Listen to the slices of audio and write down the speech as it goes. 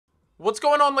What's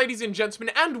going on, ladies and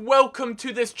gentlemen, and welcome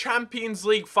to this Champions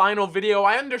League final video.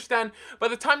 I understand by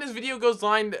the time this video goes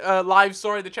live,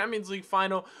 the Champions League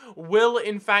final will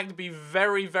in fact be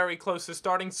very, very close to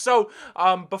starting. So,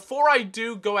 before I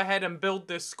do go ahead and build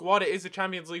this squad, it is a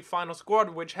Champions League final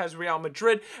squad, which has Real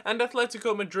Madrid and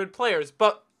Atletico Madrid players.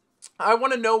 But I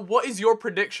want to know, what is your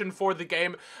prediction for the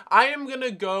game? I am going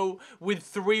to go with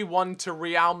 3-1 to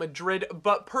Real Madrid,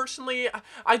 but personally,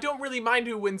 I don't really mind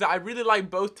who wins it. I really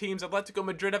like both teams. Atletico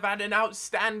Madrid have had an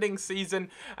outstanding season,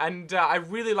 and I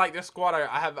really like their squad.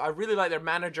 I really like their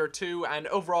manager too, and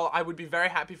overall, I would be very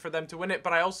happy for them to win it,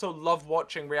 but I also love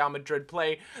watching Real Madrid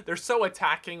play. They're so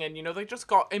attacking, and, you know, they just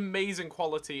got amazing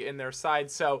quality in their side.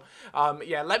 So,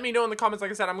 yeah, let me know in the comments. Like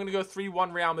I said, I'm going to go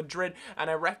 3-1 Real Madrid, and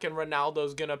I reckon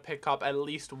Ronaldo's going to pick up at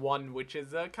least one, which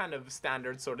is a kind of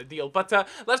standard sort of deal. But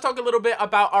let's talk a little bit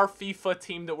about our FIFA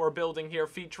team that we're building here,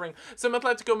 featuring some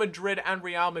Atletico Madrid and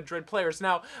Real Madrid players.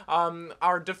 Now,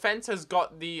 our defense has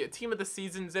got the team of the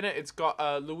seasons in it. It's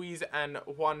got Luis and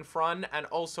Juan Fran, and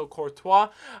also Courtois.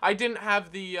 I didn't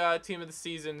have the team of the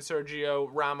season, Sergio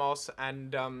Ramos,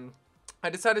 and I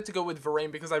decided to go with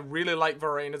Varane because I really like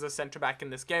Varane as a centre-back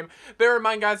in this game. Bear in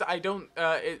mind, guys, I don't,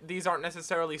 these aren't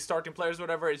necessarily starting players or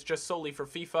whatever. It's just solely for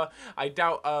FIFA. I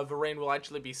doubt Varane will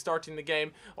actually be starting the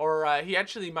game, or he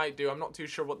actually might do. I'm not too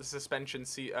sure what the suspension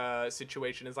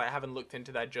situation is. I haven't looked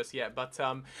into that just yet. But,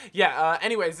 yeah,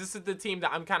 anyways, this is the team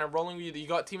that I'm kind of rolling with. You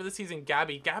got team of the season,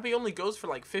 Gabby. Gabby only goes for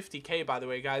like 50k, by the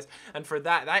way, guys. And for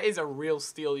that, that is a real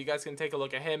steal. You guys can take a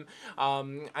look at him.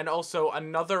 And also,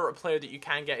 another player that you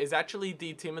can get is actually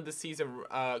the team of the season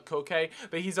Koke,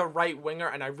 but he's a right winger,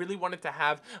 and I really wanted to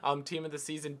have team of the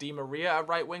season Di Maria at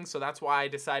right wing, so that's why I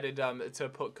decided to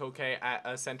put Koke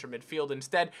at center midfield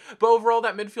instead. But overall,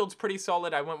 that midfield's pretty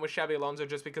solid. I went with Xabi Alonso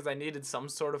just because I needed some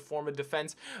sort of form of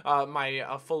defense. My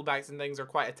fullbacks and things are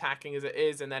quite attacking as it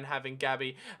is, and then having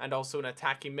Gabby and also an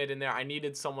attacking mid in there, I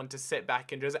needed someone to sit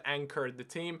back and just anchor the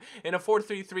team. In a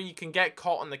 4-3-3, you can get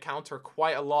caught on the counter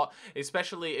quite a lot,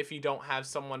 especially if you don't have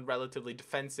someone relatively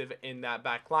defensive in that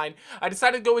back line. I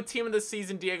decided to go with team of the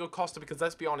season Diego Costa because,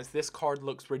 let's be honest, this card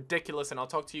looks ridiculous, and I'll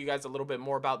talk to you guys a little bit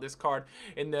more about this card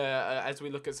in the as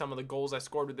we look at some of the goals I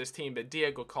scored with this team. But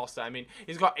Diego Costa, I mean,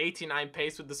 he's got 89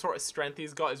 pace with the sort of strength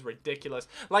he's got is ridiculous.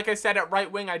 Like I said, at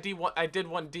right wing, I did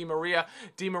want Di Maria.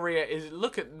 Di Maria is,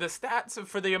 look at the stats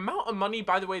for the amount of money,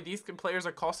 by the way, these players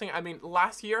are costing. I mean,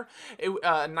 last year,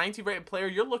 a 90 rated player,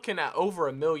 you're looking at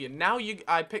over $1 million. Now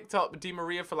I picked up Di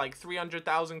Maria for like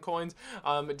 300,000 coins.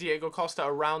 Diego Costa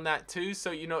around that too,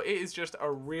 so, you know, it is just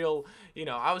a real, you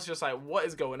know, I was just like, what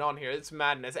is going on here? It's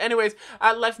madness. Anyways,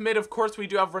 at left mid, of course, we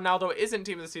do have Ronaldo. It isn't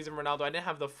team of the season Ronaldo. I didn't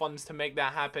have the funds to make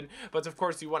that happen, but of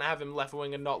course you want to have him left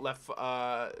wing and not left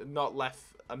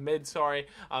mid, sorry,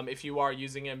 if you are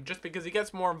using him, just because he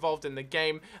gets more involved in the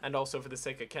game, and also for the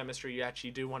sake of chemistry, you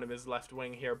actually do want him as left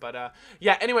wing here. But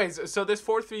yeah, anyways, so this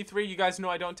 4-3-3, you guys know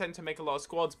I don't tend to make a lot of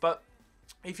squads, but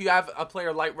if you have a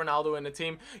player like Ronaldo in a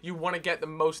team, you want to get the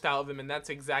most out of him, and that's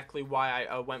exactly why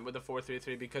I went with the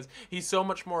 4-3-3, because he's so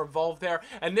much more involved there.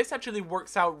 And this actually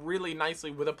works out really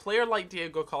nicely with a player like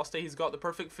Diego Costa. He's got the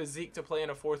perfect physique to play in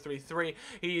a 4-3-3.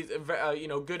 He's you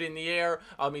know, good in the air.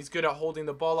 He's good at holding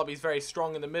the ball up. He's very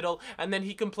strong in the middle, and then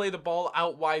he can play the ball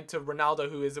out wide to Ronaldo,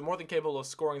 who is more than capable of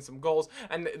scoring some goals,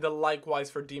 and the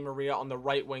likewise for Di Maria on the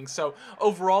right wing. So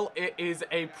overall, it is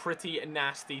a pretty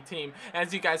nasty team.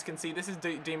 As you guys can see, this is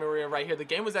Di Maria right here. The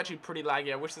game was actually pretty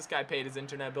laggy. I wish this guy paid his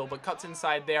internet bill, but cuts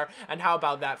inside there, and how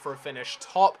about that for a finish?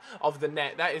 Top of the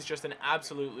net. That is just an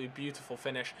absolutely beautiful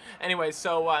finish. Anyway,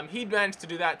 so he managed to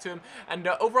do that to him, and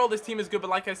overall this team is good,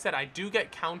 but like I said, I do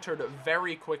get countered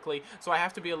very quickly, so I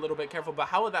have to be a little bit careful. But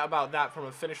how about that from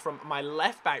a finish from my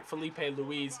left back, Felipe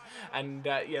Luis? And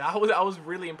yeah, I was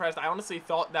really impressed. I honestly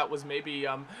thought that was maybe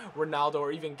Ronaldo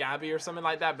or even Gabby or something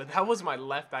like that, but that was my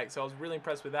left back, so I was really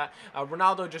impressed with that.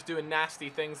 Ronaldo just doing nasty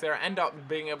things there, end up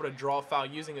being able to draw a foul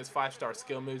using his 5-star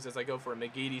skill moves as I go for a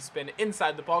McGeady spin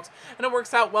inside the box, and it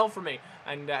works out well for me.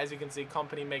 And as you can see,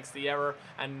 Company makes the error,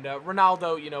 and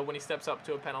Ronaldo, you know, when he steps up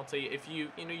to a penalty, if you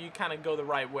kind of go the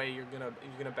right way, you're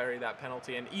gonna bury that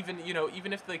penalty. And even, you know,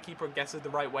 even if the keeper guesses the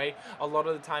right way, a lot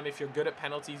of the time, if you're good at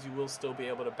penalties, you will still be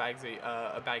able to bag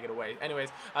it away. Anyways,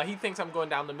 he thinks I'm going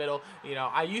down the middle. You know,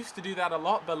 I used to do that a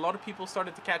lot, but a lot of people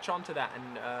started to catch on to that,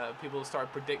 and people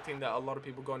started predicting that a lot of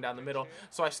people going down the middle,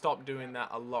 so I stopped doing that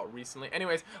a lot recently.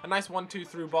 Anyways, a nice 1-2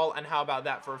 through ball, and how about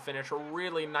that for a finish?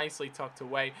 Really nicely tucked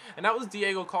away. And that was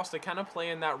Diego Costa kind of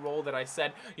playing that role that I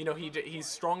said, you know, he's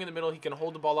strong in the middle, he can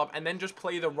hold the ball up and then just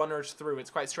play the runners through. It's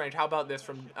quite strange. How about this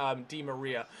from Di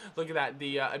Maria? Look at that,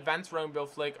 the advanced rainbow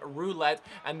flick, roulette,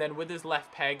 and then with his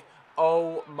left peg,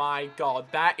 Oh my god,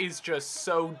 that is just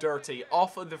so dirty.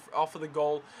 Off of the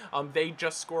goal, they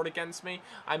just scored against me.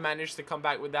 I managed to come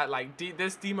back with that. Like,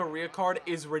 this Di Maria card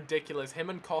is ridiculous. Him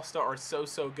and Costa are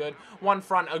so good. One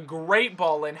front, a great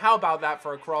ball in. How about that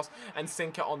for a cross and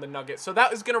sink it on the nugget? So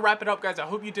that is gonna wrap it up, guys. I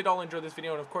hope you did all enjoy this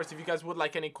video, and of course, if you guys would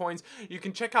like any coins, you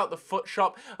can check out the Foot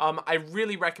Shop. I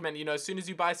really recommend, you know, as soon as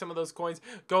you buy some of those coins,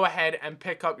 go ahead and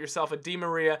pick up yourself a Di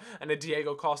Maria and a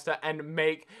Diego Costa and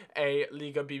make a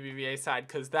Liga BBVA side,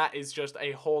 because that is just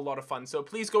a whole lot of fun. So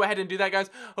please go ahead and do that, guys.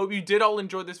 Hope you did all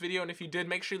enjoy this video, and if you did,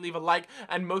 make sure you leave a like,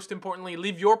 and most importantly,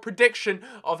 leave your prediction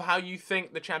of how you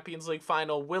think the Champions League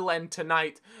final will end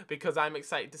tonight, because I'm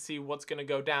excited to see what's going to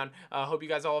go down. Hope you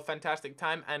guys all have a fantastic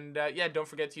time, and yeah, don't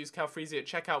forget to use Calfreezy at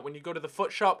checkout when you go to the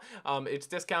Foot Shop. It's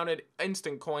discounted,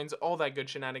 instant coins, all that good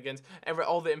shenanigans.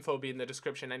 All the info will be in the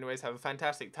description. Anyways, have a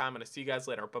fantastic time, and I'll see you guys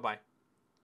later. Bye-bye.